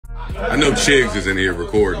I know Chigs is in here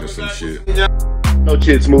recording or some shit. No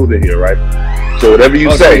Chid Smooth in here, right? So whatever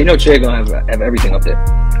you say, you know Chig gonna have everything up there.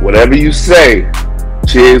 Whatever you say,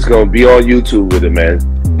 Chid's gonna be on YouTube with it, man.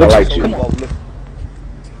 I like you.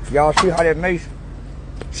 Y'all see how that mace?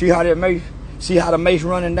 See how that mace? See how the mace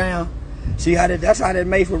running down? See how that's how that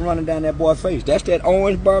mace was running down that boy's face. That's that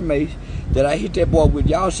orange bar mace that I hit that boy with.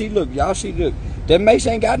 Y'all see, look. That mace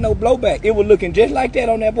ain't got no blowback. It was looking just like that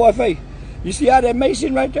on that boy's face. You see how that mace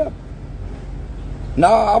sitting right there? Nah,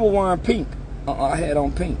 I was wearing pink. I had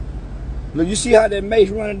on pink. Look, you see how that mace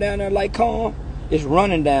running down there like calm? It's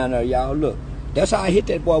running down there, y'all. Look. That's how I hit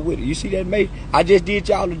that boy with it. You see that mace? I just did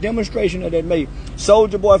y'all a demonstration of that mace.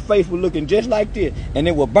 Soulja Boy's face was looking just like this, and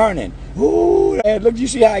it was burning. Ooh, look, you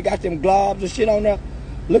see how I got them globs and shit on there?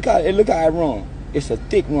 Look how it run. It's a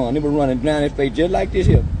thick run. It was running down his face just like this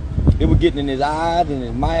here. It was getting in his eyes and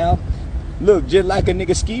his mouth. Look, just like a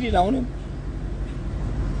nigga skeeted on him.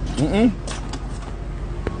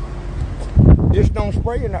 Just don't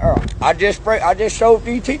spray in the air. I just showed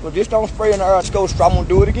these people. Just don't spray in the air. Let's go. I'm gonna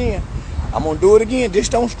do it again.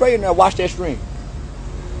 Just don't spray in there. Watch that stream.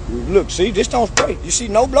 Look, see, just don't spray. You see,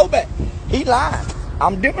 no blowback. He lied.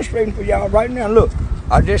 I'm demonstrating for y'all right now. Look,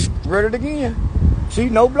 I just spread it again. See,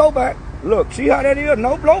 no blowback. Look, see how that is?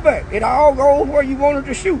 No blowback. It all goes where you wanted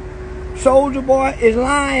to shoot. Soulja Boy is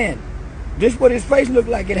lying. This what his face look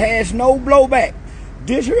like. It has no blowback.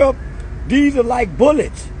 This here, these are like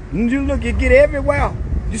bullets. You look, it get everywhere.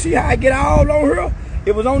 You see how I get all on here?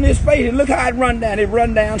 It was on his face, and look how it run down. It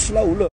run down slow. Look.